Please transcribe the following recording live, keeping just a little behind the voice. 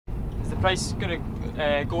price going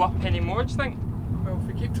to go up any more, do you think? Well, if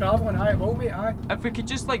we keep travelling, aye, it will, mate, aye. If we could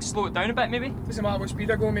just like slow it down a bit, maybe? Doesn't matter what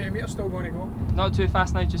speed I go, mate, the meter's still going to go. Not too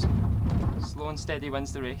fast now, just slow and steady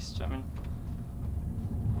wins the race, do you know what I mean?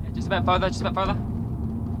 Yeah, just a bit further, just a bit further.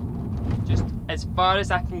 Just as far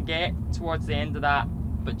as I can get towards the end of that,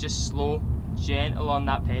 but just slow, gentle on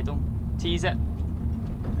that pedal. Tease it.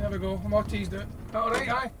 There we go, I'm all teased out. Alright,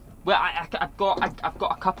 aye. Well, I've got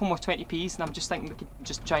a couple more 20p's, and I'm just thinking we could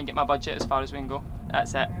just try and get my budget as far as we can go.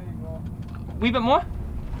 That's it. There you go. Wee bit more?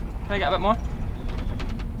 Can I get a bit more?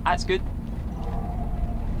 That's good.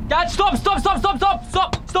 Dad, stop! Stop! Stop! Stop! Stop!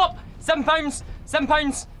 Stop! Stop! £7.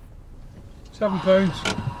 £7. £7.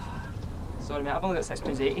 Sorry, mate. I've only got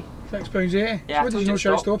 £6.80. £6.80. Yeah, So what did you not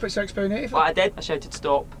shout stop at £6.80 for? Well, I did. I shouted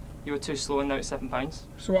stop. You were too slow, and now it's £7.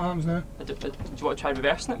 So what happens now? Do you want to try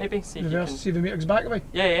reversing it, maybe? See if you Reverse, can... see if the meter goes back away?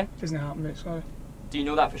 Yeah, yeah. Doesn't happen, mate, sorry. Do you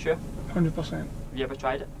know that for sure? 100%. Have you ever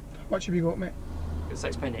tried it? What should we got, mate? It's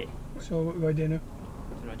 £6.80. So what do I do now? Do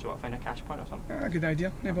you want to find a cash point or something? Good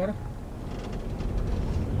idea, no bother.